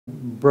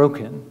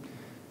broken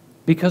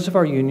because of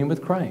our union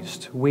with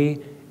Christ. We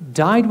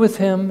died with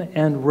him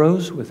and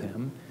rose with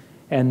him,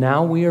 and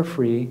now we are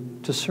free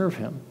to serve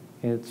him.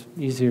 It's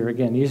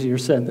easier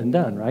said than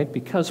done, right?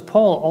 Because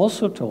Paul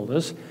also told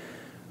us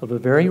of a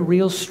very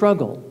real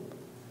struggle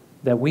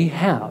that we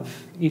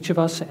have, each of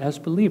us as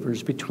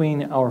believers,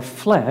 between our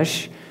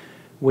flesh,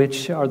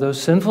 which are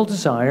those sinful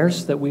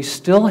desires that we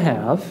still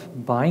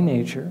have by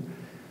nature,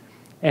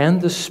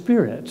 and the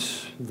Spirit,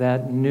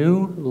 that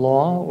new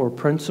law or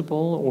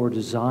principle or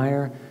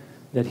desire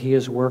that he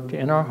has worked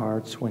in our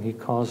hearts when he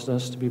caused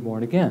us to be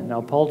born again.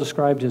 Now, Paul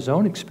described his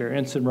own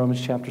experience in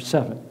Romans chapter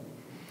 7.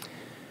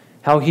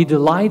 How he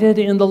delighted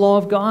in the law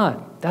of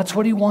God. That's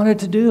what he wanted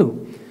to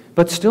do,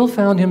 but still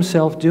found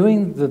himself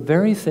doing the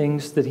very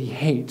things that he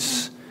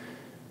hates.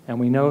 And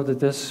we know that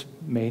this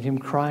made him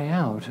cry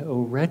out,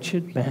 "O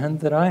wretched man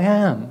that I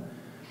am!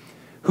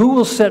 Who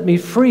will set me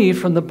free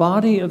from the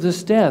body of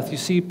this death?" You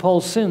see,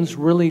 Paul's sins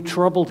really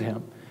troubled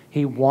him.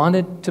 He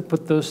wanted to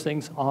put those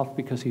things off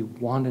because he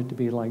wanted to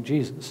be like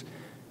Jesus.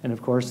 And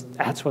of course,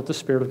 that's what the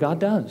Spirit of God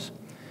does.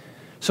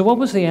 So what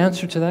was the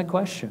answer to that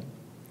question?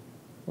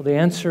 Well, the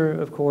answer,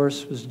 of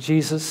course, was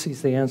Jesus.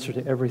 He's the answer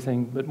to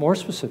everything. But more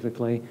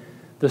specifically,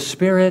 the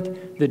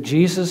Spirit that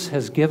Jesus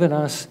has given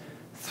us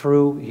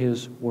through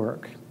his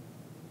work.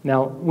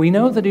 Now, we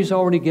know that he's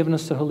already given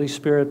us the Holy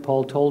Spirit.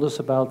 Paul told us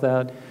about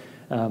that.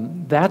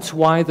 That's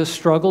why the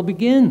struggle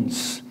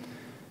begins.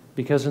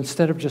 Because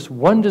instead of just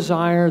one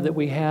desire that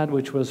we had,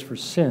 which was for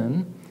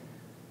sin,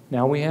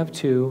 now we have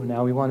two.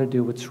 Now we want to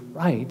do what's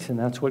right, and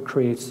that's what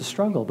creates the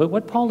struggle. But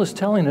what Paul is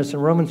telling us in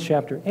Romans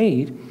chapter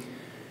 8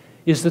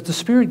 is that the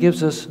Spirit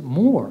gives us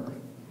more.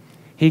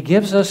 He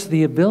gives us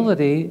the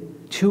ability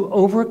to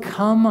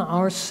overcome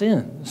our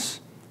sins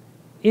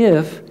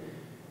if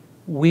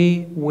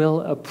we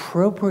will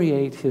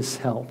appropriate his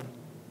help.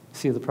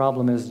 See, the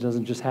problem is it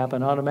doesn't just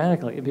happen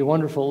automatically. It'd be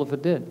wonderful if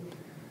it did.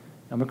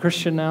 I'm a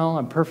Christian now,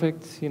 I'm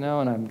perfect, and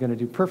I'm going to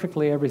do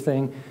perfectly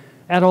everything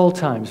at all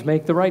times,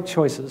 make the right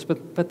choices.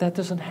 But that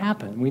doesn't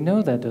happen. We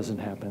know that doesn't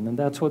happen, and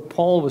that's what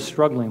Paul was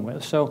struggling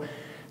with. So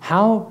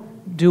how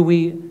do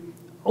we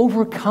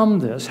overcome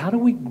this? How do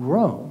we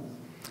grow?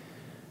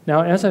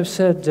 Now, as I've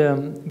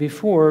said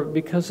before,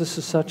 because this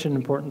is such an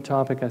important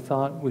topic, I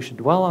thought we should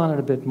dwell on it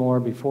a bit more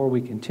before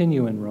we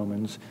continue in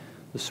Romans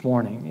this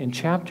morning. In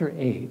chapter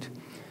 8,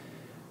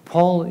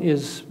 Paul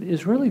is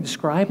really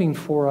describing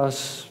for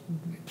us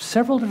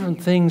several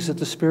different things that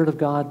the Spirit of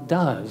God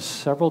does,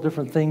 several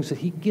different things that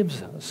he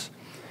gives us.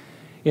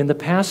 In the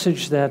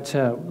passage that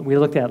we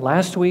looked at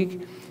last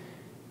week,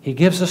 he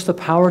gives us the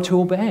power to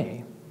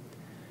obey.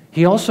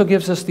 He also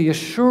gives us the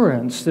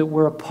assurance that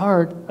we're a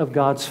part of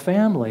God's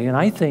family, and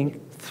I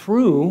think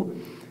through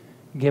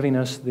giving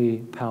us the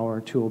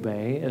power to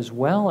obey, as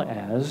well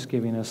as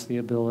giving us the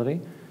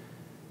ability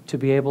to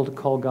be able to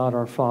call God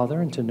our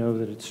Father and to know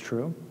that it's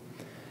true.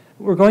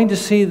 We're going to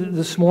see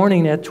this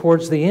morning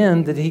towards the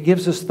end that he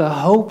gives us the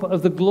hope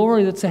of the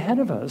glory that's ahead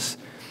of us,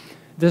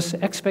 this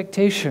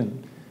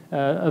expectation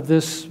of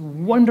this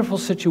wonderful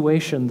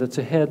situation that's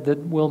ahead that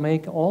will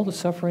make all the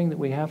suffering that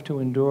we have to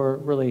endure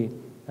really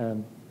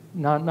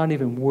not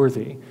even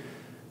worthy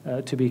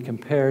to be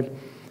compared.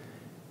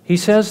 He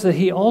says that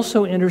he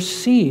also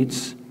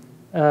intercedes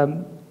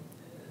to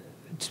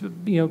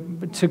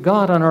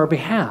God on our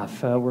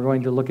behalf. We're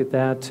going to look at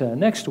that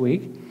next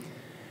week.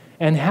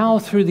 And how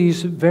through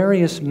these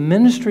various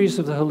ministries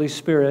of the Holy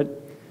Spirit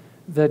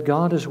that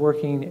God is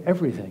working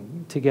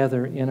everything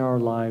together in our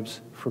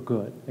lives for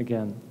good.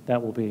 Again,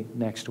 that will be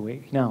next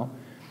week. Now,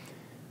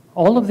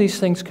 all of these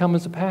things come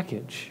as a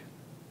package.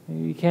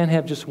 You can't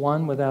have just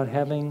one without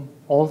having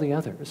all the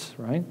others,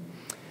 right?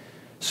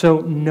 So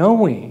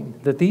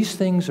knowing that these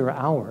things are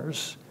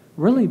ours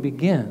really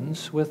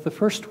begins with the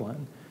first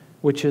one,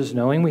 which is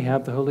knowing we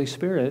have the Holy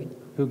Spirit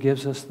who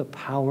gives us the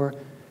power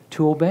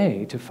to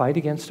obey, to fight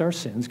against our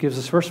sins, gives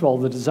us, first of all,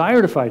 the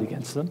desire to fight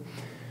against them,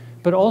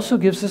 but also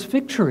gives us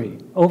victory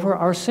over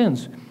our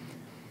sins.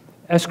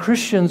 As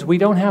Christians, we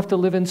don't have to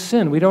live in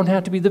sin. We don't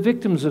have to be the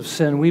victims of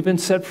sin. We've been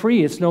set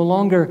free. It's no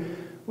longer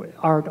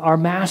our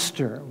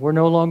master. We're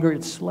no longer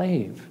its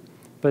slave,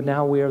 but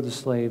now we are the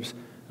slaves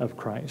of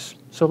Christ.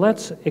 So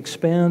let's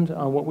expand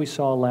on what we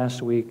saw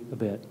last week a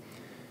bit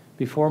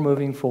before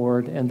moving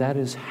forward, and that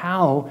is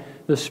how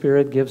the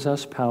Spirit gives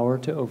us power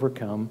to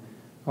overcome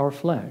our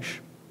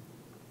flesh.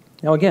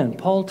 Now again,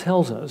 Paul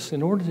tells us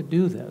in order to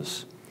do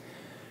this,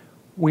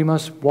 we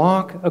must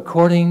walk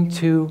according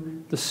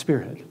to the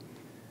Spirit.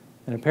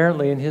 And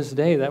apparently in his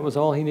day, that was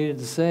all he needed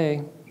to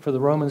say for the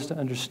Romans to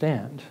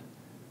understand.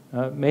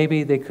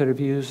 Maybe they could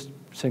have used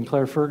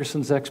Sinclair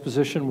Ferguson's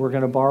exposition. We're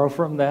going to borrow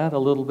from that a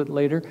little bit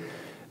later.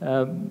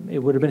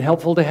 It would have been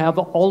helpful to have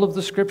all of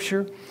the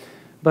Scripture.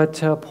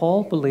 But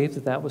Paul believed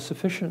that that was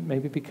sufficient,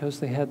 maybe because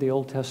they had the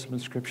Old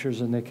Testament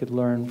Scriptures and they could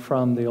learn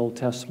from the Old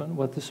Testament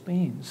what this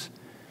means.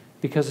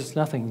 Because it's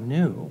nothing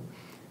new.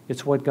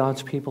 It's what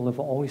God's people have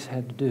always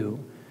had to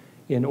do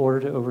in order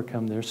to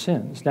overcome their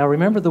sins. Now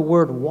remember, the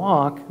word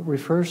walk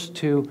refers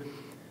to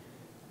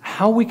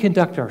how we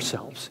conduct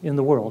ourselves in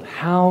the world,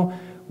 how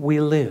we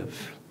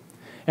live.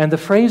 And the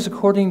phrase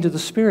according to the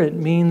Spirit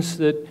means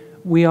that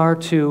we are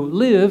to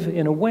live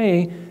in a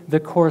way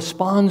that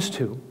corresponds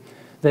to,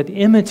 that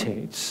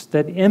imitates,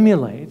 that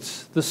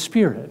emulates the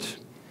Spirit,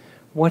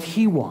 what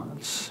He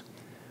wants,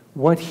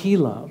 what He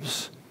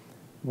loves,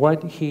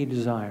 what He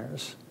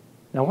desires.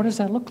 Now, what does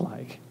that look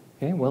like?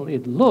 Okay, well,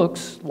 it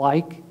looks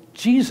like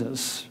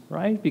Jesus,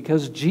 right?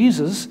 Because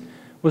Jesus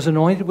was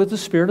anointed with the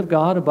Spirit of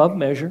God above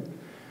measure.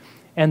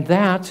 And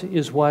that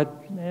is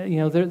what,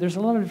 there's a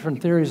lot of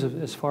different theories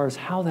as far as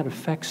how that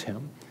affects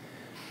Him.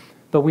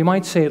 But we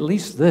might say at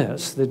least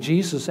this, that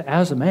Jesus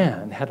as a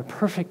man had a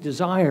perfect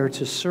desire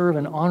to serve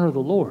and honor the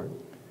Lord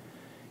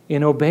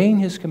in obeying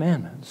His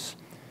commandments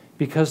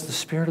because the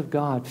Spirit of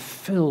God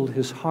filled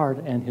His heart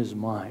and His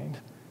mind.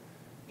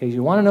 Okay,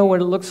 you want to know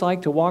what it looks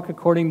like to walk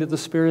according to the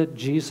Spirit?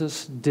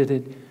 Jesus did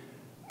it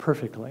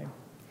perfectly.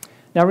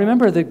 Now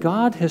remember that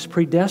God has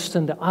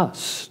predestined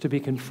us to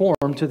be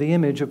conformed to the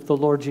image of the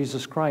Lord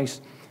Jesus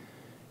Christ.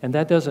 And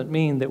that doesn't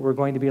mean that we're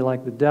going to be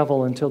like the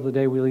devil until the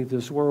day we leave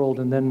this world,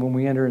 and then when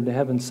we enter into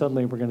heaven,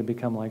 suddenly we're going to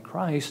become like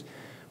Christ.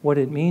 What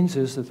it means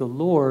is that the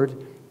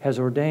Lord has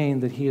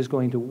ordained that He is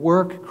going to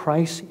work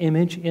Christ's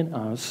image in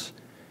us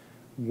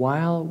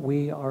while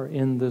we are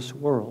in this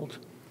world.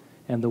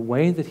 And the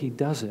way that He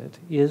does it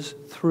is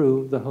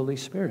through the Holy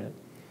Spirit.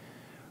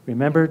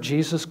 Remember,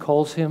 Jesus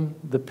calls Him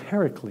the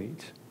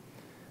Paraclete.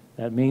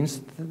 That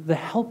means the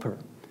helper.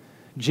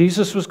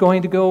 Jesus was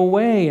going to go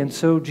away, and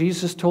so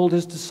Jesus told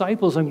His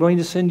disciples, I'm going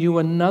to send you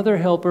another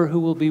helper who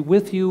will be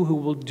with you, who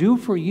will do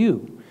for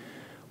you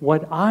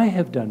what I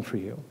have done for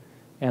you.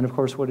 And of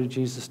course, what did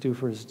Jesus do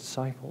for His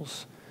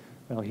disciples?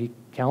 Well, He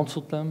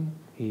counseled them,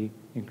 He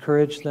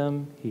encouraged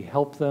them, He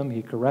helped them,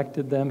 He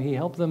corrected them, He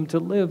helped them to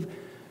live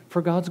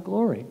for God's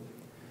glory.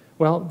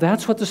 Well,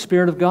 that's what the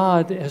Spirit of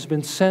God has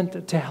been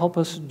sent to help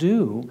us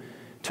do,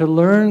 to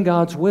learn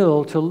God's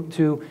will,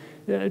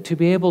 to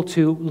be able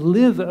to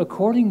live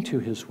according to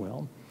His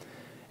will.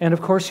 And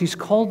of course, He's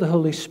called the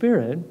Holy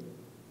Spirit,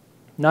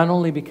 not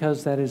only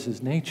because that is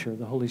His nature,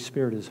 the Holy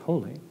Spirit is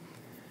holy,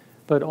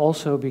 but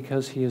also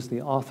because He is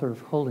the author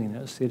of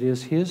holiness. It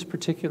is His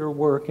particular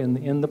work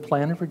in the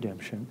plan of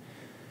redemption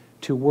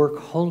to work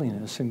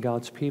holiness in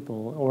God's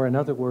people, or in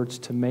other words,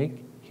 to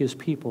make His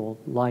people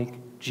like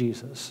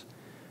Jesus,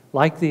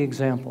 like the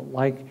example,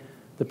 like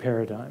the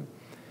paradigm.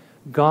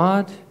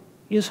 God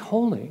is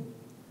holy.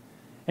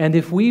 And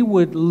if we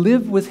would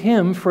live with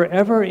Him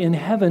forever in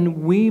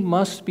heaven, we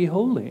must be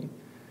holy.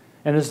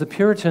 And as the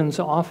Puritans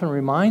often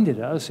reminded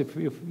us, if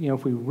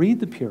we read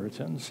the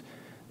Puritans,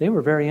 they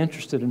were very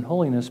interested in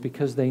holiness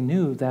because they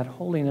knew that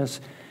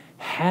holiness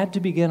had to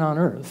begin on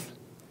earth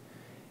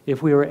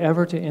if we were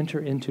ever to enter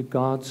into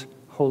God's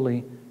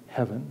holy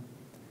heaven.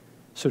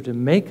 So to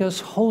make us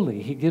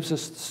holy, He gives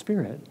us the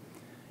Spirit.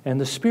 And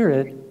the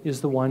Spirit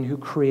is the one who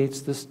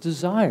creates this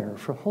desire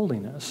for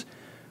holiness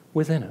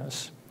within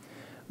us.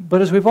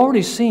 But as we've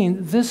already seen,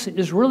 this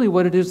is really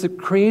what it is that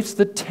creates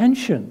the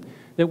tension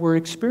that we're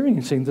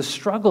experiencing, the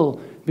struggle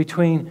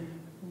between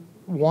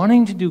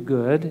wanting to do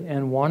good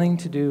and wanting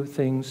to do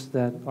things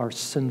that are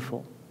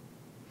sinful.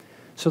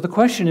 So the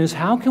question is,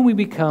 how can we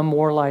become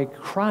more like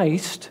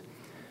Christ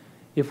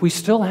if we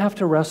still have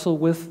to wrestle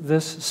with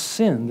this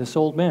sin, this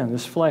old man,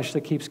 this flesh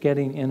that keeps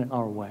getting in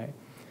our way?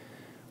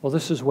 Well,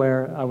 this is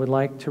where I would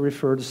like to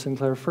refer to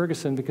Sinclair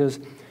Ferguson, because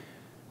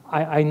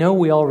I know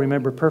we all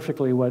remember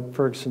perfectly what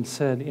Ferguson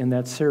said in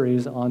that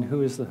series on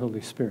who is the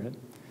Holy Spirit.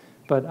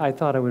 But I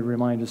thought I would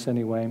remind us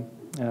anyway,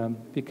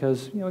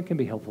 because it can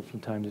be helpful from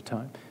time to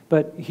time.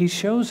 But he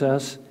shows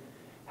us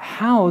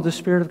how the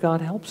Spirit of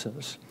God helps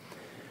us.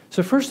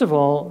 So first of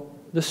all,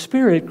 the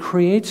Spirit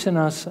creates in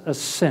us a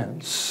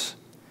sense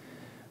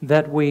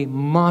that we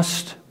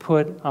must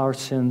put our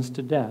sins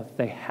to death.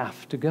 They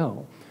have to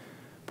go.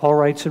 Paul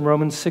writes in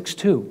Romans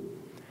 6:2,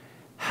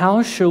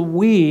 how shall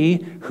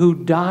we who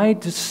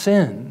died to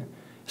sin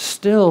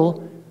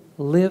still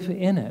live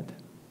in it?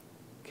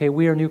 Okay,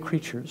 we are new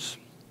creatures.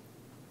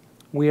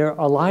 We are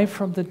alive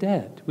from the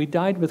dead. We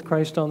died with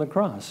Christ on the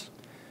cross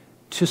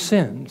to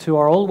sin, to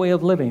our old way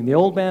of living. The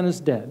old man is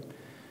dead.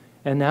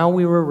 And now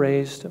we were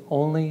raised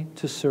only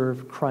to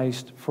serve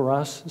Christ. For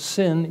us,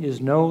 sin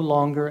is no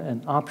longer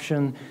an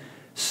option.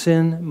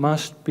 Sin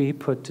must be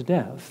put to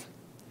death.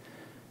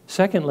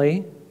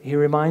 Secondly, he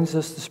reminds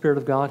us the Spirit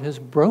of God has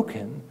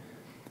broken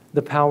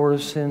the power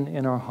of sin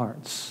in our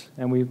hearts.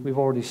 And we've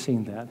already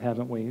seen that,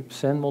 haven't we?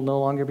 Sin will no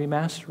longer be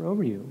master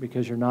over you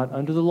because you're not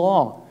under the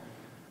law,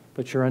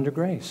 but you're under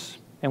grace.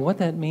 And what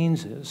that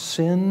means is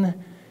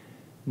sin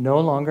no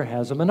longer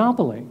has a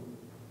monopoly.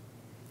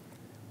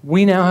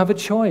 We now have a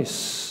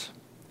choice.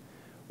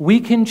 We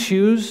can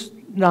choose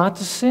not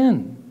to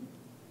sin.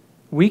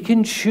 We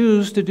can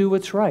choose to do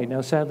what's right.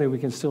 Now, sadly, we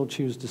can still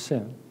choose to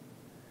sin.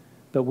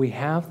 But we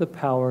have the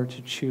power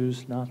to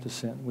choose not to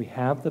sin. We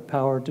have the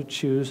power to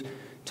choose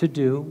to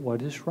do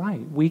what is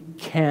right. We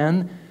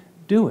can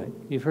do it.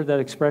 You've heard that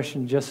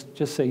expression, just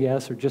say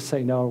yes or just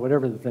say no or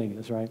whatever the thing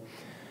is, right?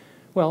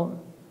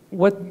 Well,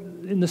 what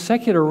in the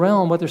secular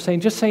realm, what they're saying,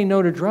 just say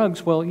no to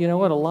drugs, well, you know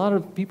what? A lot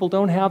of people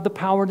don't have the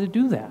power to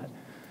do that.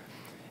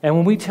 And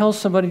when we tell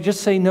somebody,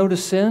 just say no to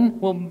sin,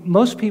 well,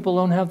 most people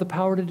don't have the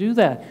power to do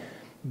that.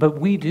 But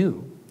we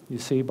do, you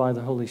see, by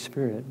the Holy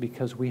Spirit,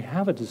 because we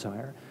have a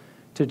desire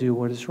to do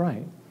what is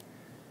right.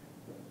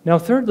 Now,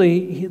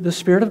 thirdly, the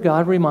Spirit of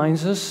God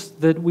reminds us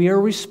that we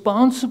are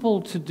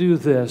responsible to do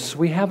this.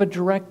 We have a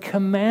direct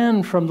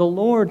command from the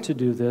Lord to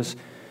do this.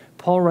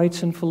 Paul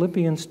writes in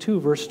Philippians 2,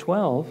 verse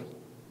 12,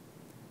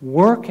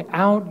 work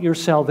out your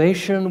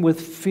salvation with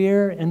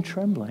fear and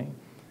trembling.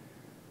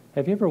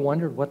 Have you ever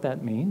wondered what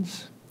that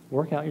means?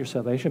 Work out your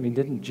salvation. I mean,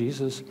 didn't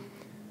Jesus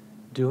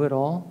do it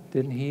all?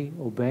 Didn't he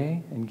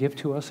obey and give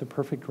to us a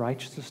perfect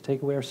righteousness,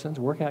 take away our sins?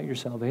 Work out your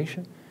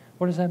salvation.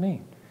 What does that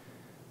mean?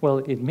 Well,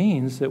 it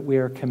means that we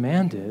are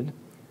commanded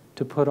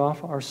to put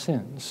off our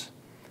sins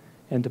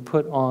and to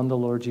put on the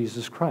Lord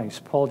Jesus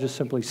Christ. Paul just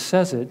simply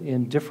says it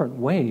in different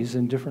ways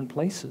in different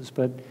places,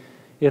 but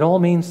it all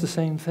means the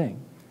same thing.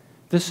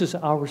 This is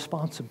our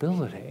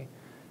responsibility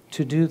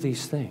to do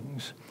these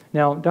things.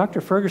 Now,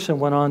 Dr. Ferguson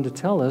went on to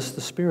tell us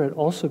the Spirit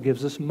also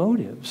gives us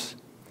motives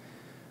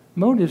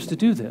to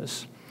do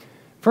this.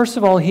 First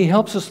of all, he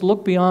helps us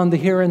look beyond the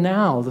here and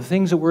now, the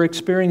things that we're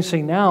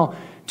experiencing now,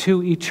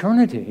 to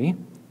eternity,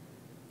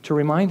 to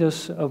remind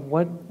us of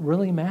what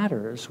really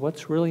matters,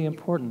 what's really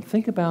important.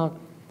 Think about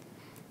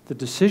the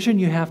decision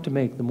you have to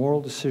make, the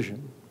moral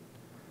decision.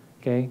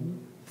 Okay?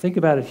 Think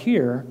about it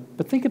here,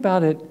 but think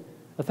about it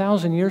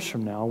 1,000 years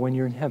from now when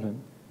you're in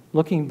heaven,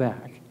 looking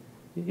back.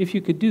 If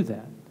you could do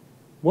that,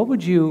 what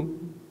would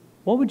you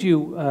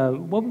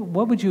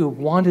have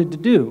wanted to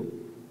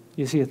do?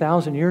 You see,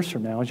 1,000 years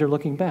from now, as you're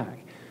looking back,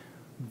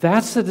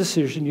 that's the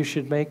decision you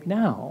should make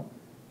now,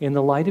 in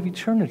the light of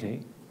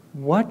eternity.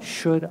 What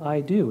should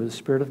I do? The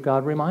Spirit of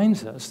God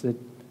reminds us that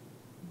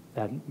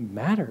that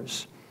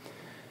matters.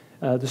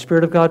 The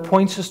Spirit of God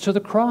points us to the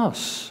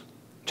cross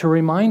to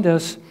remind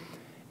us,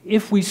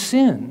 if we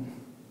sin,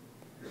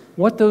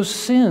 what those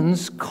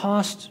sins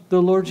cost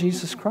the Lord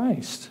Jesus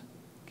Christ.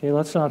 Okay,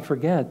 let's not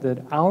forget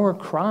that our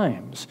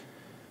crimes,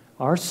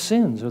 our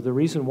sins, are the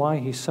reason why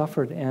he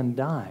suffered and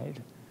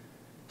died.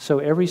 So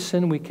every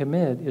sin we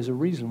commit is a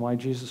reason why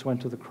Jesus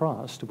went to the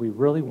cross. Do we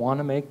really want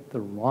to make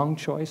the wrong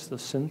choice, the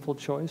sinful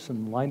choice,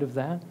 in light of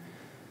that?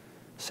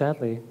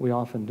 Sadly, we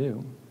often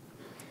do.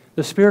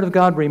 The Spirit of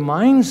God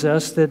reminds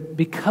us that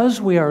because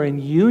we are in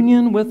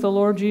union with the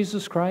Lord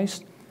Jesus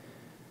Christ,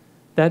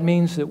 that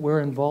means that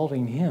we're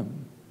involving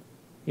him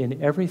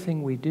in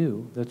everything we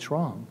do that's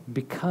wrong,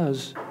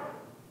 because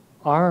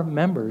our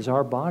members,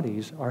 our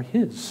bodies, are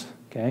his.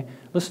 Okay?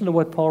 Listen to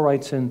what Paul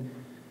writes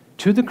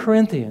to the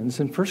Corinthians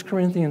in 1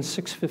 Corinthians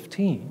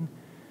 6:15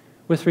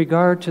 with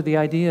regard to the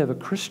idea of a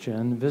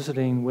Christian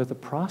visiting with a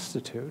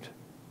prostitute.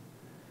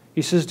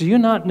 He says, do you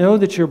not know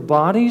that your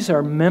bodies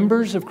are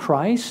members of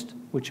Christ?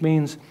 Which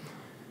means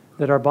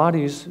that our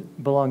bodies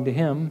belong to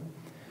him.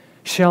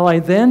 Shall I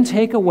then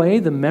take away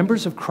the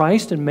members of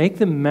Christ and make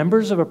them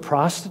members of a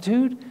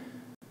prostitute?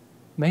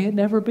 May it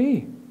never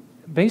be.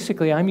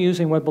 Basically, I'm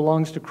using what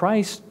belongs to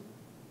Christ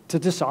to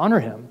dishonor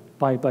him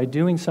by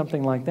doing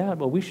something like that.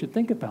 Well, we should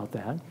think about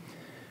that.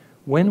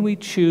 When we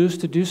choose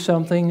to do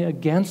something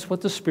against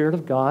what the Spirit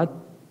of God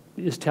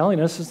is telling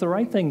us is the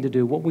right thing to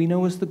do, what we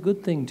know is the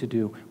good thing to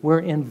do, we're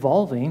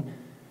involving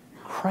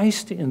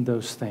Christ in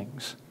those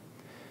things.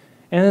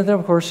 And then,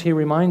 of course, he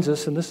reminds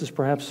us, and this is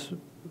perhaps,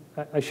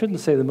 I shouldn't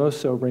say the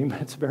most sobering,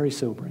 but it's very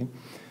sobering.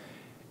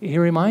 He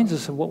reminds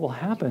us of what will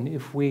happen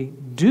if we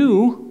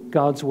do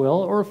God's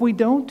will or if we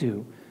don't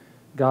do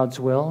God's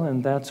will,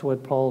 and that's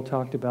what Paul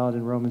talked about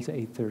in Romans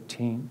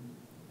 8:13.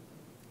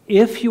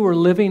 If you are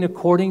living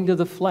according to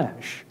the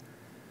flesh,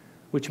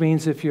 which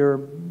means if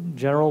your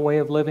general way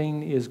of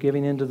living is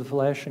giving into the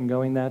flesh and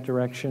going that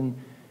direction,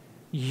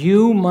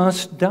 you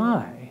must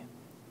die.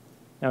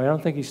 Now, I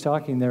don't think he's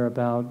talking there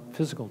about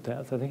physical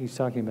death. I think he's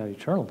talking about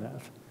eternal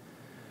death.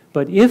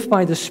 But if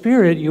by the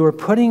Spirit you are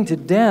putting to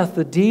death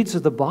the deeds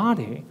of the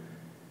body,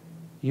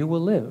 you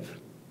will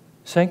live.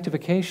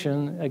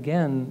 Sanctification,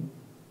 again,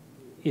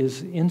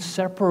 is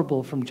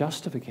inseparable from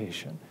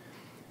justification.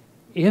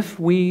 If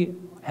we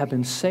have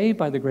been saved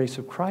by the grace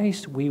of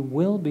Christ, we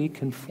will be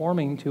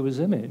conforming to his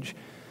image.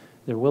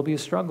 There will be a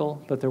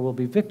struggle, but there will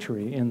be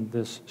victory in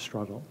this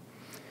struggle.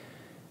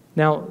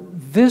 Now,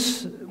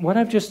 what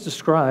I've just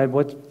described,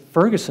 what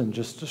Ferguson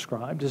just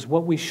described, is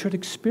what we should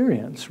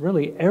experience,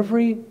 really,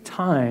 every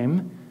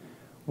time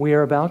we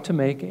are about to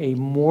make a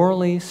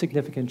morally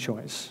significant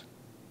choice.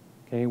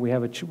 Okay,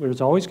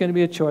 there's always going to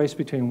be a choice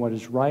between what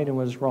is right and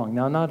what is wrong.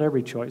 Now, not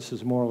every choice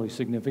is morally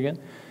significant.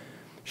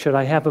 Should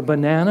I have a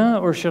banana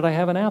or should I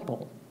have an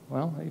apple?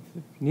 Well, if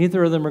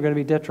neither of them are going to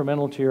be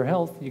detrimental to your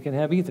health, you can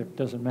have either. It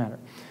doesn't matter.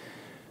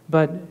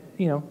 But,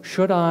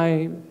 should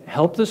I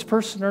help this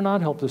person or not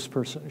help this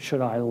person?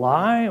 Should I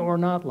lie or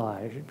not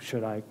lie?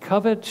 Should I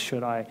covet?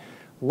 Should I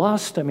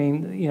lust? I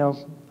mean,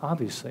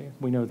 obviously,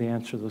 we know the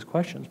answer to those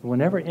questions. But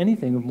whenever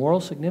anything of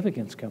moral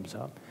significance comes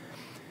up,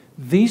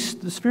 the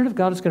Spirit of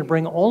God is going to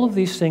bring all of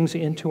these things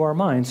into our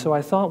minds. So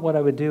I thought what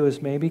I would do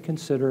is maybe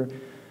consider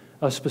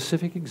a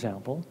specific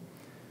example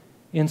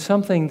in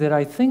something that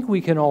I think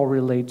we can all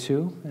relate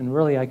to, and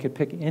really I could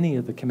pick any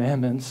of the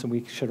commandments, and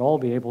we should all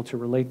be able to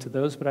relate to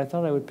those, but I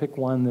thought I would pick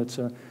one that's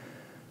a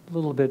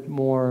little bit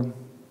more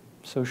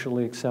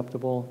socially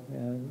acceptable,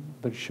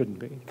 but it shouldn't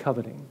be: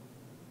 coveting.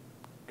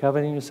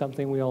 Coveting is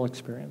something we all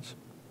experience.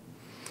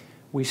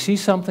 We see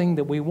something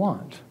that we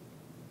want.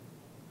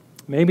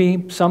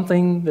 Maybe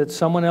something that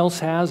someone else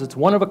has, it's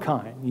one of a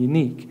kind,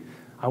 unique.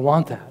 I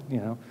want that,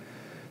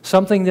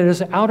 Something that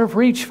is out of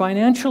reach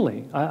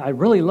financially. I'd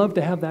really love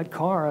to have that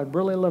car. I'd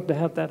really love to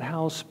have that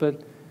house,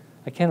 but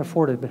I can't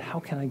afford it. But how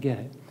can I get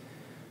it?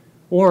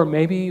 Or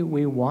maybe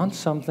we want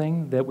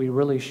something that we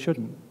really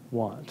shouldn't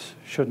want,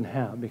 shouldn't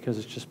have, because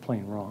it's just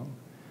plain wrong.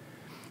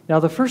 Now,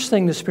 the first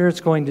thing the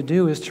Spirit's going to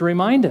do is to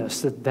remind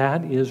us that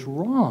that is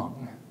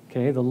wrong.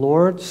 Okay, the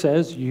Lord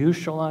says, "You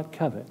shall not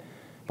covet."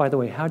 By the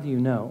way, how do you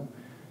know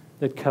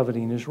that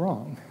coveting is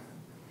wrong?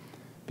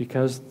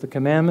 Because the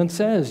commandment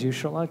says, "You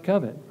shall not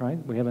covet,"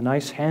 right? We have a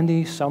nice,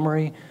 handy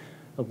summary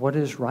of what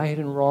is right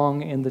and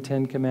wrong in the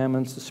 10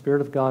 Commandments. The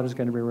Spirit of God is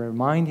going to be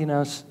reminding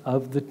us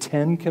of the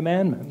 10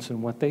 Commandments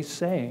and what they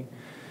say.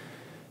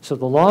 So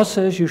the law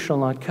says, "You shall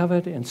not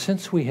covet," and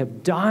since we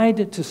have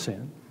died to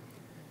sin,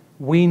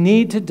 we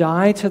need to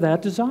die to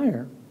that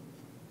desire.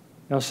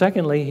 Now,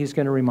 secondly, he's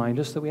going to remind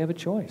us that we have a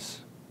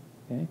choice.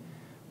 Okay?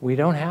 We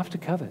don't have to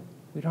covet.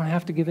 We don't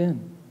have to give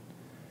in.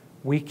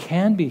 We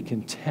can be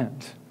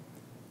content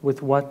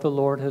with what the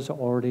Lord has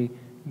already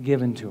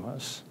given to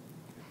us.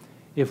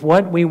 If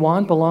what we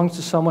want belongs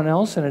to someone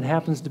else and it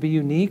happens to be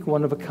unique,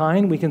 one of a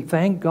kind, we can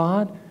thank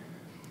God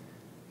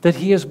that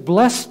He has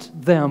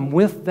blessed them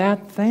with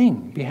that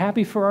thing. Be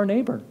happy for our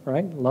neighbor,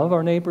 right? Love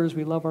our neighbor as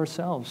we love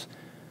ourselves.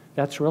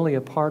 That's really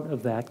a part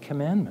of that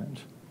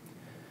commandment.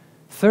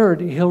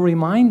 Third, He'll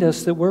remind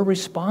us that we're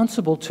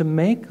responsible to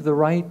make the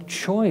right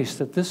choice,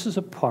 that this is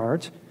a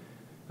part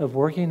of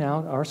working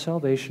out our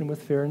salvation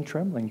with fear and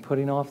trembling,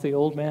 putting off the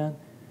old man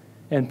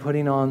and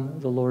putting on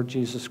the Lord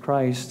Jesus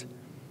Christ.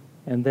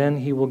 And then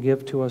He will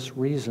give to us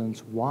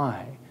reasons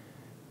why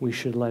we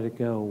should let it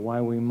go,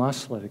 why we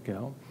must let it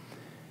go.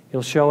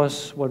 He'll show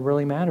us what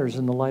really matters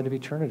in the light of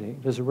eternity.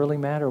 Does it really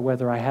matter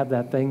whether I have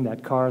that thing,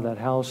 that car, that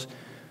house,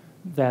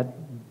 that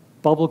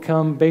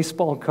bubblegum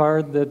baseball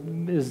card that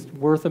is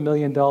worth $1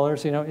 million?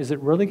 Is it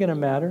really going to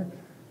matter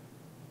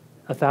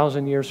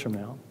 1,000 years from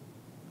now?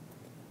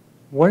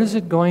 What is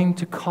it going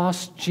to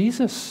cost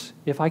Jesus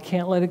if I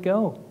can't let it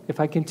go? If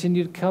I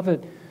continue to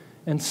covet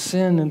and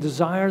sin and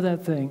desire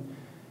that thing?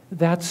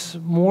 That's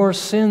more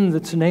sin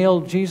that's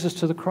nailed Jesus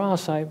to the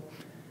cross.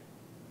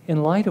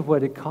 In light of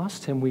what it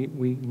cost Him,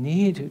 we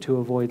need to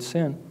avoid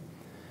sin.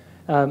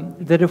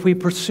 That if we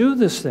pursue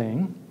this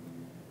thing,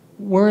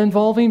 we're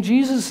involving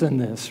Jesus in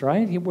this,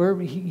 right?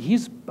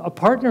 He's a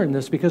partner in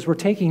this because we're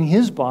taking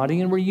His body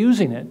and we're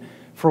using it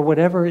for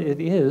whatever it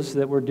is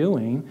that we're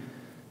doing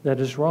that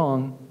is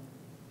wrong.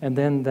 And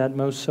then that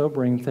most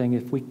sobering thing,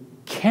 if we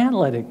can't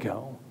let it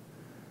go,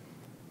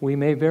 we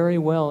may very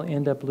well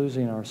end up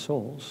losing our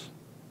souls,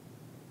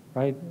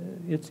 right?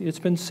 It's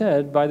been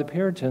said by the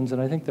Puritans,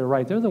 and I think they're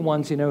right. They're the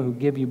ones, who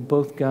give you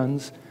both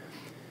guns,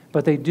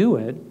 but they do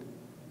it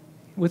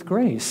with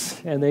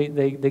grace. And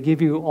they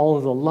give you all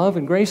of the love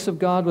and grace of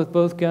God with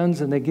both guns,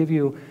 and they give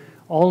you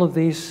all of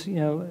these,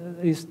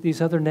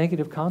 these other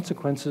negative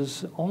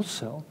consequences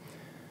also.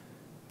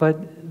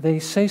 But they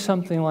say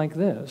something like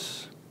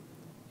this: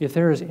 if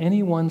there is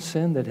any one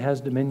sin that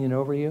has dominion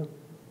over you,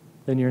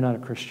 then you're not a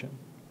Christian.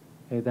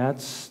 Okay,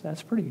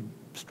 that's pretty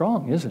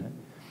strong, isn't it?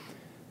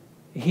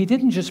 He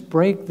didn't just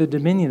break the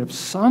dominion of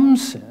some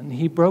sin.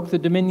 He broke the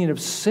dominion of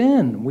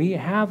sin. We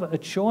have a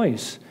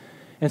choice.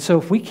 And so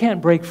if we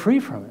can't break free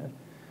from it,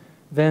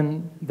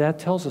 then that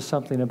tells us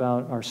something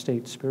about our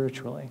state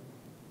spiritually.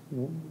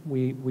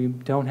 We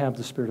don't have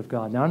the Spirit of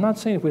God. Now, I'm not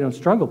saying if we don't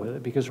struggle with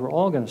it, because we're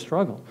all going to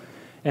struggle.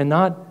 And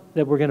not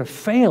that we're going to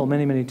fail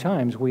many, many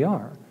times. We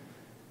are.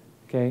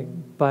 Okay,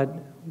 but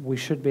we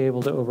should be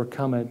able to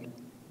overcome it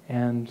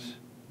and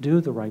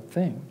do the right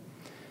thing.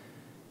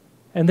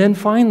 And then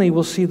finally,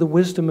 we'll see the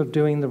wisdom of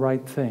doing the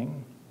right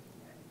thing.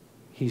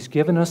 He's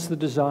given us the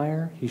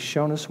desire. He's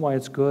shown us why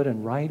it's good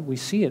and right. We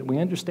see it. We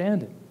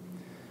understand it.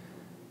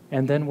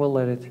 And then we'll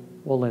let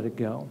it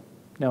go.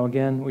 Now,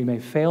 again, we may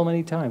fail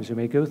many times. We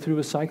may go through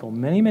a cycle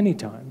many, many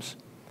times.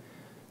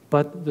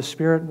 But the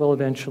Spirit will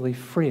eventually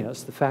free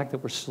us. The fact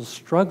that we're still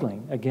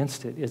struggling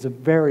against it is a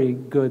very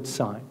good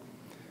sign.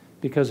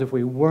 Because if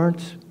we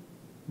weren't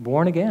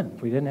born again,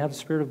 if we didn't have the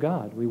Spirit of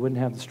God, we wouldn't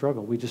have the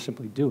struggle. We just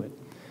simply do it.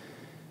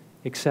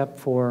 Except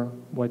for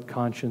what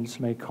conscience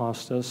may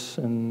cost us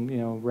and,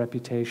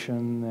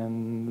 reputation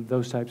and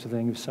those types of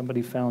things. If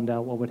somebody found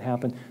out what would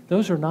happen,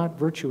 those are not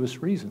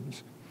virtuous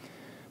reasons.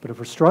 But if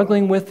we're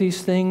struggling with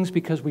these things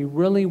because we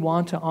really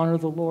want to honor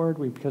the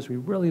Lord, because we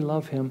really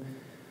love Him,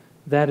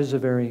 that is a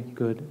very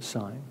good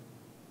sign.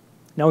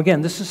 Now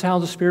again, this is how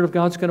the Spirit of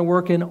God's going to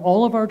work in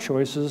all of our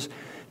choices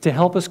to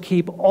help us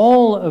keep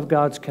all of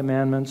God's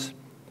commandments,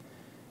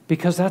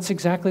 because that's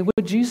exactly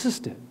what Jesus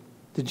did.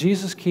 Did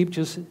Jesus keep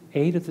just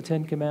 8 of the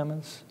 10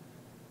 commandments?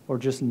 Or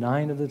just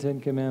 9 of the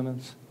 10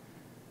 commandments?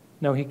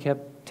 No, he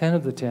kept 10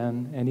 of the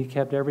 10, and he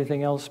kept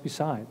everything else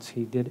besides.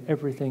 He did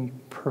everything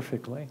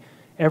perfectly.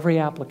 Every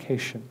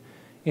application.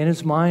 In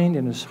his mind,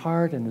 in his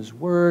heart, in his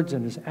words,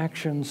 in his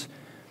actions,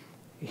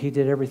 he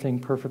did everything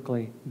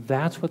perfectly.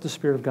 That's what the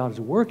Spirit of God is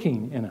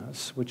working in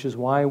us, which is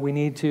why we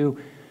need to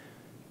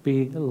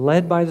be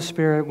led by the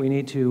Spirit. We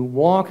need to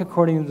walk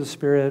according to the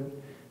Spirit,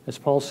 as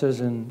Paul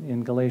says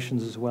in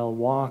Galatians as well,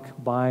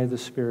 walk by the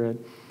Spirit,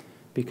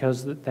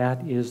 because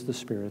that is the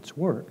Spirit's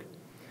work.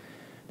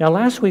 Now,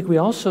 last week we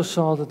also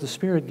saw that the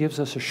Spirit gives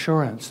us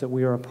assurance that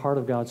we are a part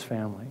of God's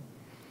family.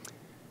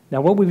 Now,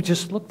 what we've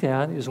just looked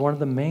at is one of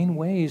the main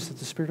ways that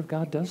the Spirit of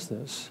God does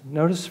this.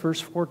 Notice verse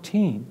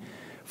 14.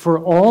 For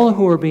all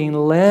who are being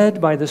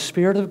led by the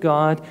Spirit of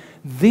God,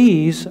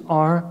 these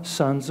are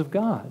sons of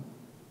God.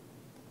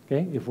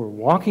 Okay? If we're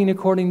walking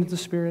according to the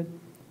Spirit,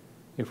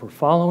 if we're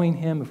following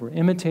Him, if we're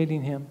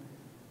imitating Him,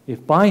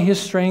 if by His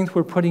strength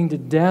we're putting to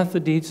death the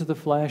deeds of the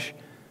flesh,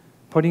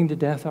 putting to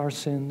death our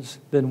sins,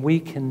 then we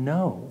can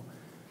know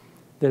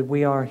that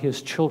we are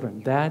His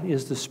children. That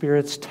is the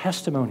Spirit's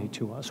testimony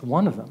to us,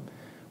 one of them.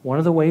 One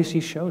of the ways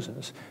He shows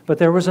us. But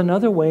there was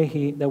another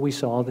way that we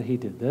saw that He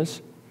did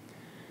this,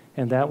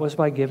 and that was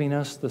by giving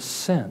us the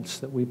sense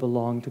that we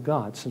belong to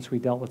God. Since we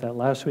dealt with that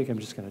last week, I'm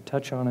just going to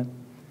touch on it.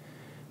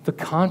 The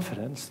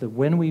confidence that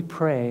when we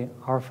pray,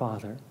 Our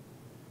Father,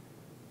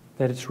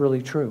 that it's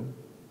really true.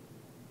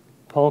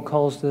 Paul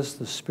calls this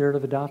the spirit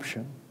of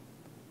adoption.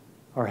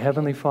 Our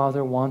Heavenly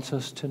Father wants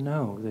us to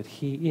know that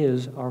He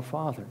is our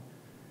Father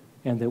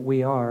and that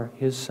we are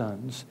His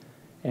sons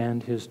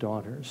and His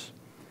daughters.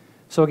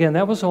 So again,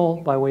 that was all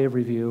by way of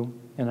review,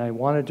 and I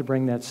wanted to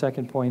bring that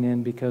second point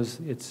in because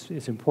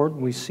it's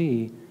important we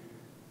see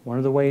one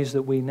of the ways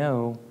that we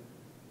know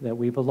that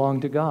we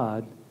belong to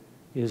God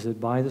is that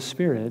by the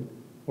Spirit,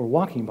 we're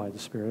walking by the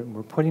Spirit, and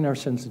we're putting our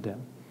sins to death.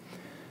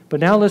 But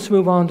now let's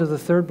move on to the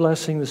third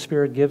blessing the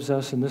Spirit gives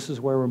us, and this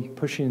is where we're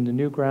pushing into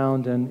new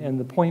ground, and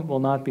the point will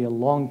not be a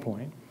long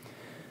point.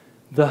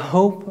 The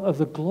hope of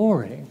the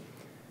glory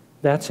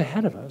that's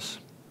ahead of us.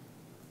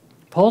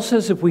 Paul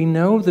says if we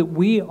know that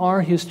we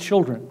are His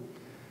children,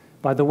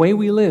 by the way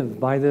we live,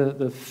 by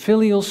the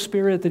filial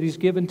spirit that He's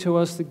given to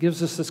us that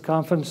gives us this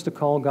confidence to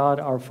call God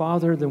our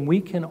Father, then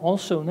we can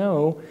also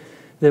know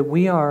that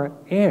we are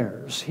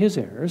heirs, His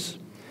heirs,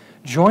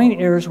 joint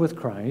heirs with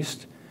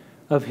Christ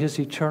of His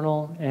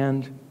eternal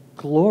and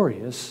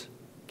glorious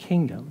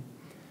kingdom.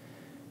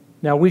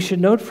 Now, we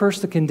should note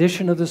first the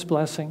condition of this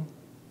blessing,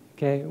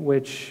 okay,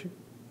 which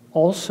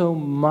also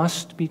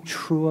must be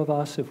true of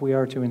us if we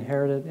are to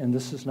inherit it, and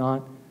this is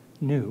not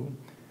new.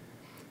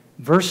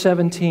 Verse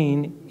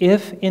 17,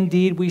 if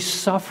indeed we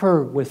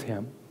suffer with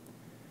Him,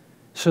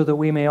 so that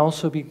we may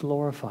also be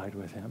glorified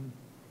with Him.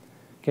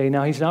 Okay,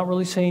 now he's not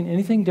really saying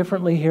anything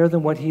differently here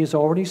than what he has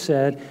already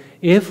said.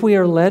 If we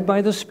are led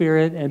by the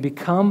Spirit and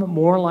become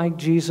more like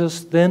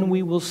Jesus, then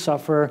we will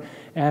suffer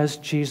as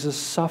Jesus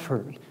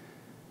suffered.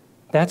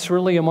 That's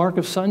really a mark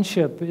of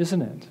sonship,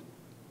 isn't it?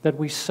 That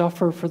we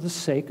suffer for the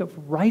sake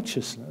of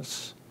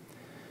righteousness.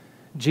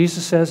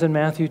 Jesus says in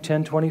Matthew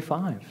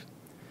 10:25,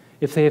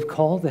 if they have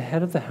called the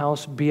head of the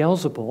house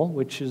Beelzebul,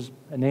 which is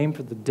a name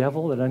for the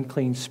devil, that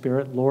unclean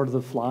spirit, Lord of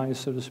the flies,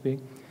 so to speak,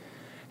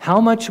 how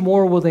much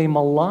more will they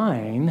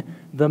malign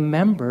the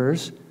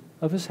members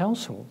of His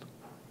household?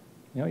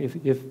 You know,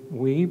 if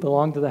we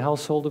belong to the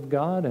household of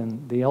God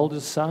and the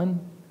eldest son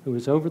who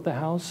is over the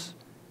house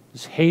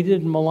is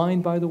hated and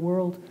maligned by the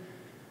world,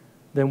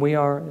 then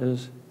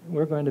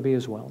we're going to be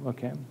as well.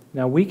 Okay.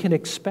 Now we can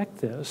expect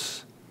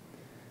this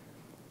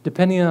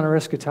depending on our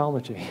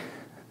eschatology.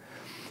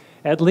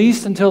 At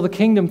least until the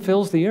kingdom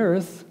fills the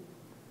earth,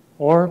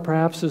 or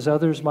perhaps as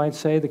others might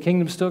say, the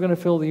kingdom's still going to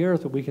fill the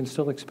earth, but we can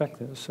still expect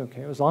this.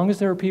 Okay. As long as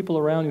there are people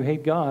around who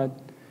hate God,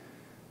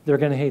 they're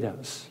going to hate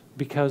us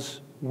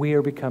because we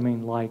are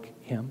becoming like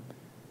Him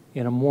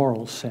in a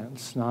moral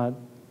sense, not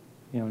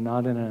in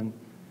an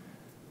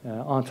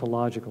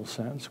ontological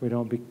sense. We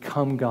don't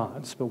become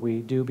gods, but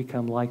we do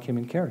become like Him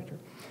in character.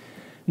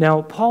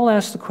 Now, Paul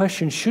asks the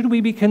question, should we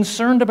be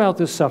concerned about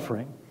this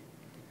suffering?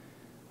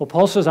 Well,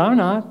 Paul says, I'm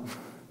not.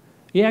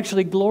 He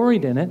actually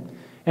gloried in it,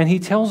 and he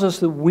tells us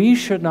that we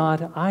should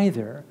not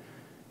either.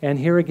 And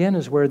here again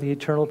is where the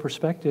eternal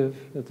perspective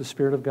that the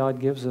Spirit of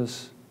God gives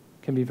us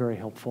can be very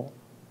helpful.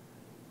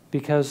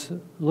 Because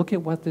look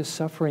at what this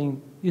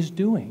suffering is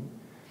doing.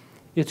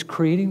 It's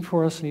creating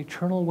for us an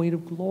eternal weight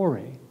of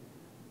glory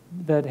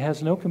that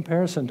has no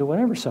comparison to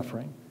whatever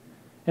suffering.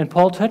 And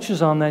Paul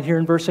touches on that here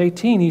in verse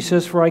 18. He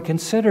says, for I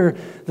consider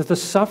that the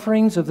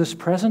sufferings of this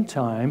present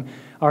time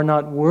are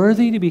not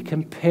worthy to be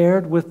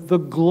compared with the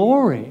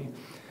glory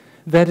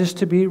that is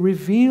to be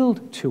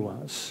revealed to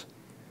us.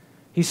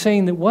 He's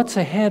saying that what's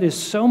ahead is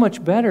so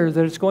much better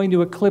that it's going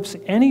to eclipse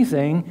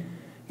anything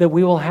that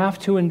we will have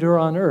to endure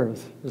on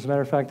earth. As a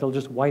matter of fact, it'll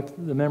just wipe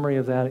the memory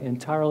of that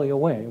entirely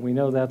away. We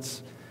know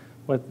that's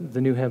what the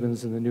new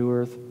heavens and the new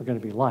earth are going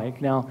to be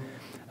like. Now,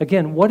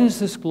 again, what is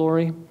this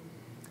glory?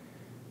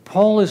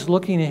 Paul is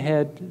looking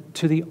ahead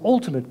to the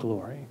ultimate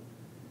glory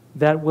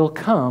that will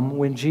come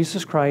when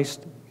Jesus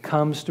Christ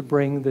comes to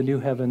bring the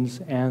new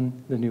heavens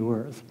and the new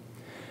earth.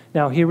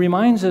 Now, he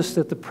reminds us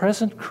that the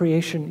present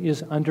creation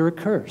is under a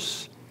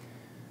curse.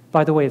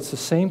 By the way, it's the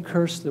same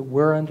curse that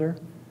we're under,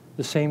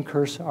 the same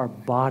curse our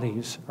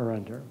bodies are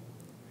under.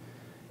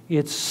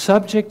 It's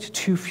subject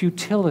to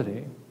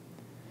futility,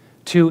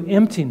 to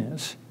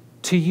emptiness,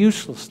 to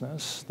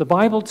uselessness. The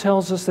Bible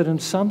tells us that in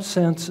some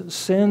sense,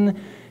 sin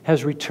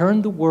has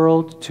returned the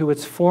world to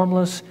its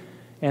formless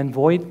and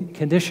void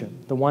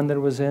condition, the one that it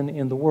was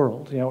in the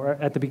world,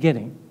 at the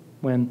beginning,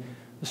 when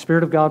the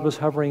Spirit of God was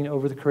hovering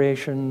over the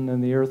creation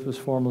and the earth was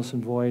formless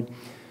and void.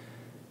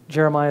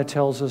 Jeremiah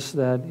tells us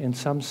that in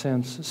some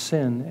sense,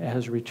 sin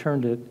has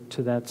returned it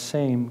to that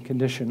same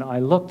condition. I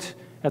looked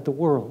at the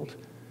world,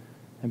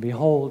 and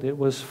behold, it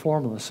was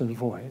formless and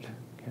void.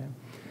 Okay?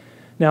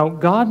 Now,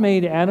 God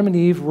made Adam and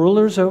Eve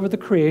rulers over the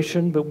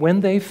creation, but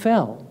when they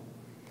fell,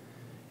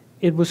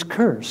 it was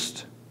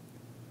cursed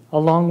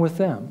along with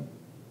them.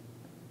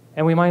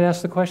 And we might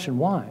ask the question,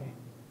 why?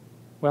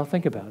 Well,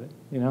 think about it.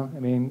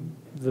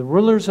 The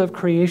rulers of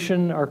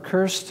creation are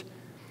cursed.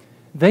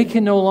 They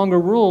can no longer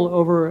rule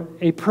over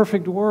a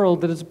perfect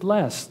world that is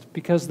blessed,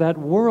 because that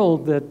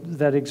world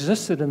that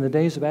existed in the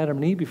days of Adam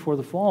and Eve before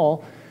the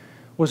fall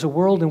was a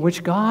world in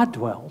which God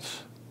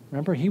dwells.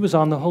 Remember, he was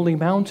on the holy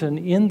mountain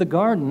in the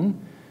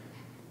garden,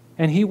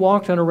 and he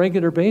walked on a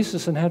regular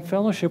basis and had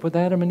fellowship with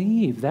Adam and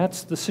Eve.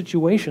 That's the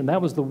situation.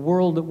 That was the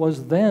world that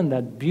was then,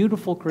 that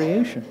beautiful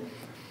creation.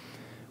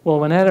 Well,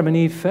 when Adam and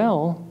Eve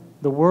fell,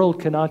 the world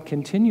cannot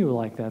continue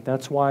like that.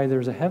 That's why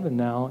there's a heaven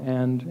now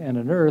and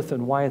an earth,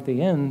 and why at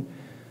the end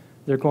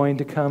they're going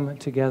to come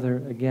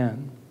together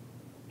again.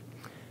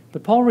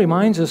 But Paul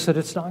reminds us that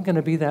it's not going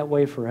to be that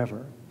way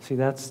forever. See,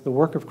 that's the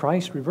work of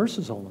Christ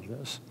reverses all of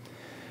this.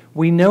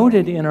 We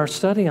noted in our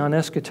study on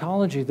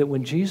eschatology that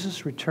when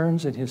Jesus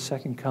returns in his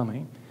second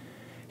coming,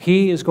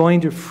 he is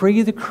going to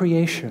free the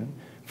creation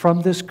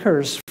from this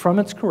curse, from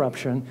its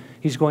corruption.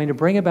 He's going to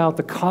bring about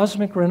the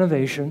cosmic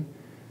renovation,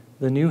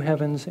 the new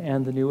heavens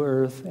and the new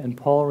earth, and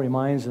Paul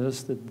reminds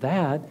us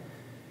that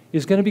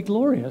is going to be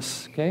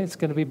glorious. Okay? It's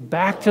going to be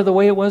back to the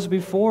way it was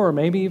before, or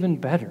maybe even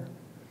better.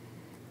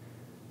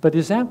 But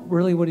is that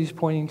really what he's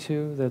pointing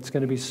to? That it's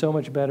going to be so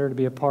much better to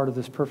be a part of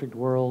this perfect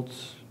world?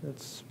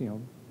 That's,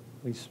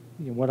 at least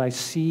what I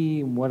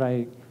see and what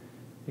I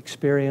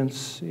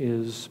experience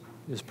is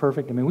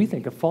perfect. We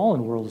think a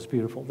fallen world is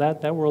beautiful.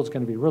 That world's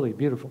going to be really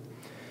beautiful.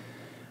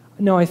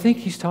 No, I think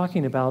he's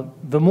talking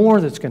about the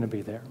more that's going to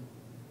be there.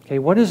 Okay,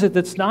 what is it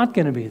that's not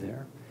going to be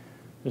there?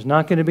 There's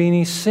not going to be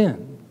any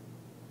sin,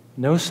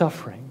 no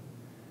suffering,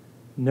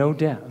 no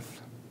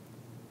death.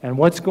 And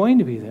what's going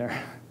to be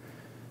there?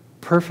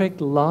 Perfect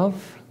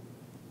love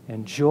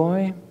and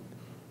joy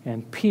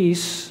and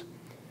peace,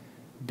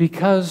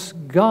 because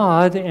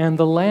God and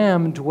the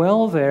Lamb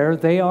dwell there.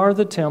 They are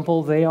the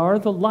temple. They are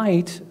the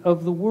light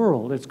of the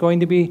world. It's going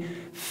to be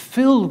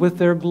filled with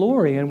their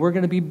glory, and we're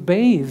going to be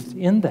bathed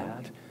in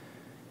that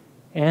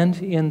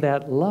and in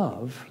that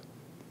love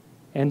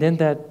and in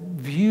that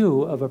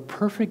view of a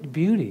perfect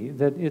beauty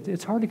that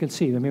it's hard to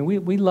conceive.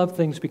 We love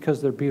things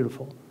because they're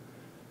beautiful.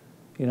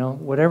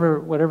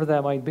 Whatever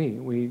that might be,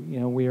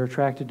 we are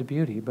attracted to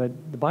beauty.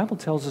 But the Bible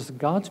tells us that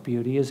God's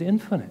beauty is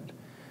infinite.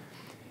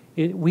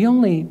 We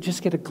only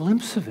just get a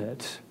glimpse of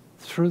it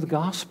through the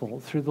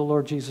gospel, through the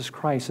Lord Jesus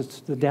Christ.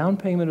 It's the down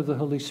payment of the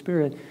Holy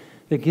Spirit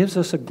that gives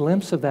us a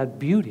glimpse of that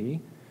beauty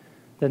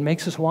that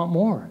makes us want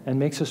more and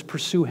makes us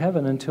pursue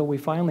heaven until we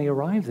finally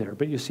arrive there.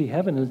 But you see,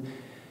 heaven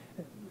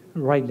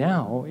right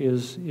now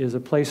is a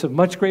place of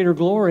much greater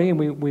glory, and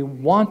we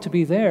want to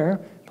be there.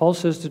 Paul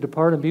says to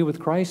depart and be with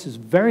Christ is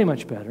very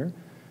much better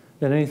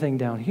than anything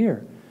down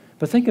here.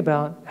 But think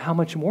about how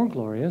much more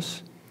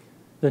glorious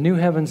the new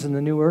heavens and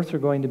the new earth are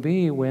going to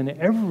be when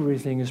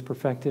everything is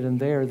perfected and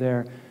they are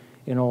there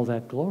in all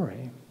that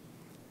glory.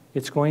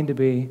 It's going to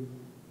be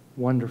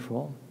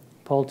wonderful.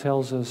 Paul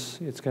tells us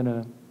it's going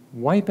to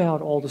wipe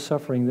out all the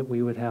suffering that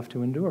we would have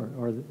to endure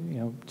or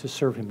to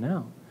serve him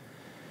now.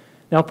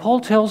 Now, Paul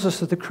tells us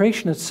that the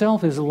creation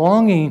itself is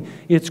longing,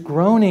 it's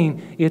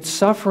groaning, it's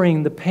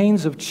suffering the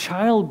pains of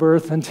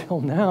childbirth until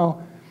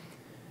now,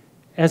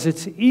 as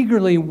it's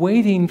eagerly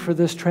waiting for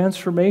this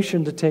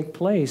transformation to take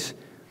place.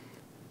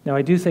 Now,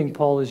 I do think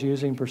Paul is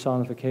using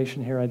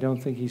personification here. I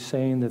don't think he's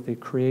saying that the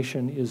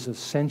creation is a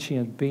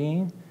sentient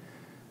being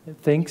that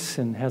thinks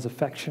and has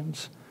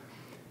affections.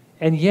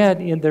 And yet,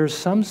 there's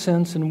some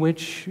sense in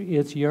which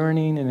it's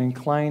yearning and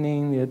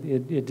inclining.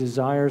 It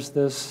desires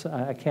this.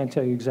 I can't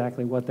tell you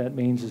exactly what that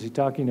means. Is he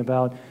talking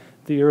about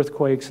the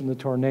earthquakes and the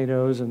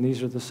tornadoes and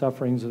these are the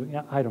sufferings?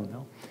 I don't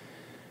know.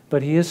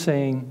 But he is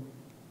saying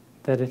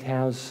that it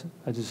has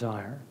a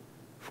desire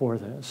for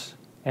this.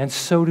 And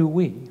so do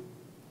we.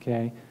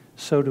 Okay?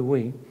 So do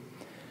we.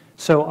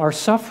 So our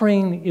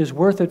suffering is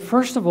worth it,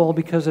 first of all,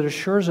 because it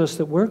assures us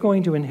that we're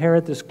going to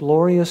inherit this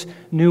glorious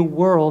new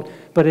world,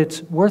 but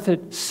it's worth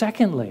it,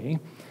 secondly,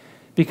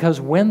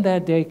 because when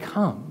that day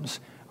comes,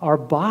 our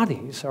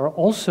bodies are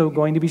also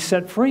going to be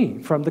set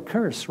free from the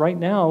curse. Right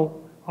now,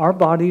 our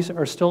bodies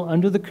are still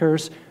under the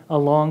curse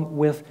along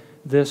with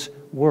this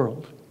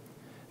world.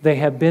 They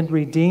have been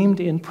redeemed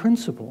in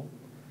principle,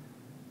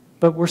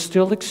 but we're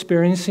still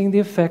experiencing the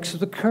effects of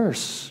the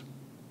curse.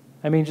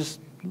 I mean, just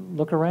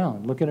look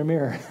around, look in a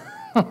mirror.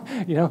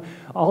 You know,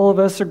 all of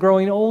us are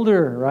growing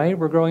older, right?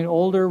 We're growing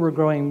older, we're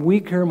growing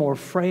weaker, more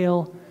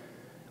frail.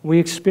 We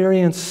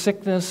experience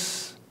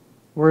sickness.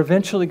 We're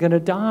eventually going to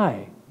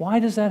die. Why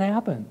does that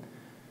happen?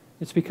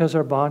 It's because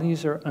our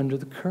bodies are under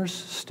the curse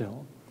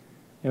still.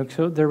 You know,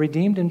 so they're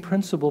redeemed in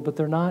principle, but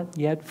they're not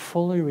yet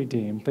fully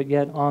redeemed. But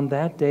yet on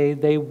that day,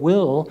 they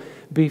will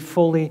be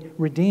fully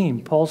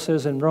redeemed. Paul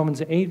says in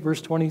Romans 8,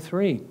 verse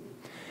 23,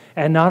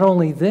 and not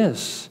only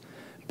this,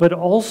 but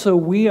also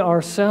we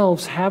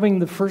ourselves, having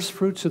the first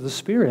fruits of the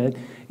Spirit,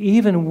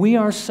 even we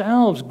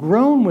ourselves,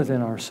 groan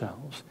within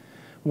ourselves,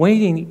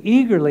 waiting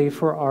eagerly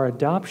for our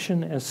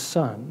adoption as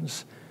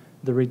sons,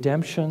 the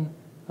redemption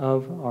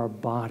of our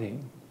body.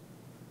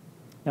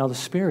 Now the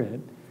Spirit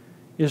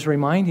is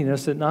reminding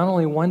us that not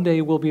only one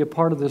day we'll be a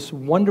part of this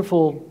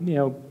wonderful,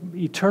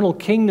 eternal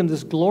kingdom,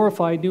 this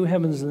glorified new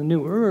heavens and the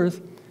new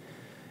earth,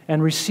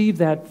 and receive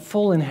that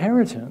full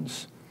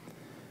inheritance,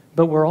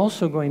 but we're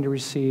also going to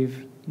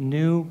receive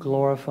new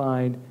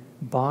glorified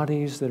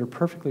bodies that are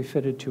perfectly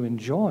fitted to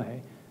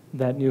enjoy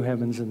that new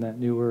heavens and that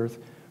new earth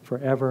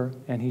forever.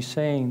 And he's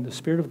saying the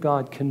Spirit of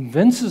God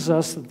convinces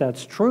us that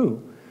that's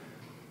true,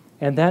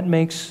 and that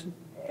makes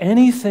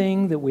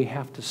anything that we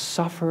have to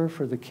suffer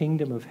for the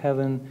kingdom of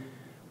heaven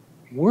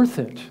worth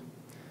it.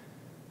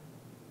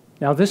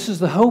 Now, this is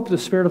the hope the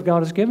Spirit of God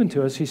has given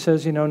to us. He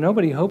says,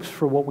 nobody hopes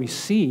for what we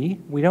see.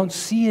 We don't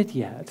see it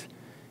yet.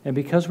 And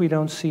because we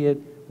don't see it,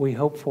 we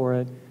hope for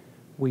it.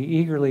 We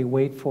eagerly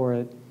wait for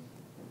it.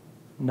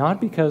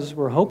 Not because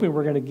we're hoping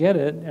we're going to get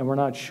it and we're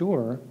not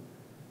sure,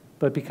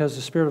 but because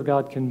the Spirit of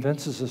God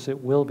convinces us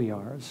it will be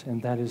ours,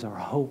 and that is our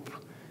hope.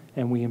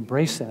 And we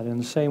embrace that in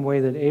the same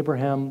way that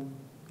Abraham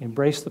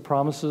embraced the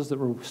promises that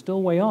were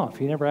still way off.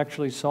 He never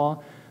actually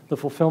saw the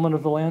fulfillment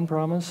of the land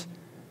promise,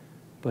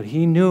 but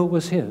he knew it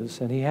was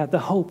his, and he had the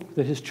hope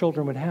that his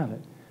children would have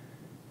it.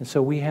 And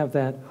so we have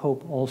that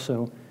hope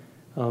also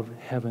of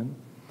heaven.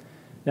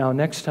 Now,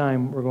 next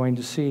time we're going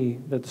to see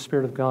that the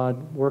Spirit of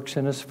God works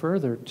in us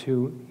further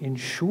to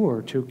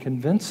ensure, to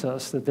convince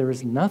us that there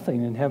is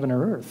nothing in heaven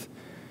or earth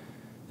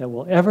that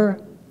will ever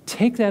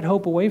take that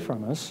hope away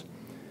from us.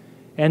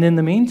 And in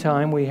the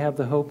meantime, we have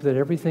the hope that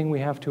everything we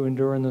have to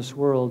endure in this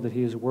world, that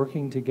he is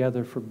working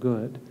together for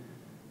good,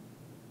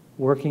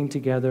 working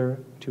together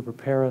to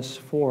prepare us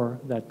for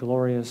that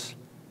glorious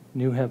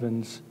new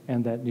heavens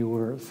and that new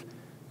earth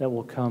that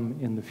will come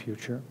in the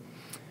future.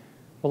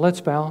 Well,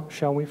 let's bow,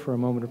 shall we, for a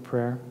moment of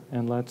prayer,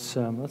 and let's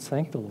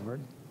thank the Lord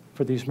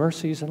for these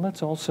mercies, and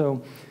let's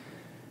also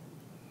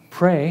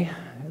pray.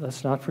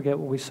 Let's not forget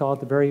what we saw at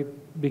the very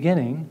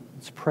beginning.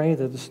 Let's pray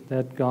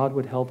that God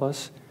would help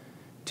us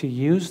to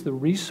use the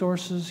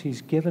resources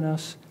he's given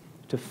us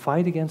to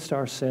fight against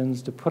our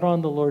sins, to put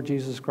on the Lord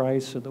Jesus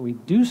Christ so that we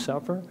do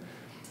suffer,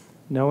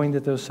 knowing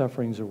that those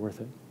sufferings are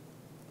worth it.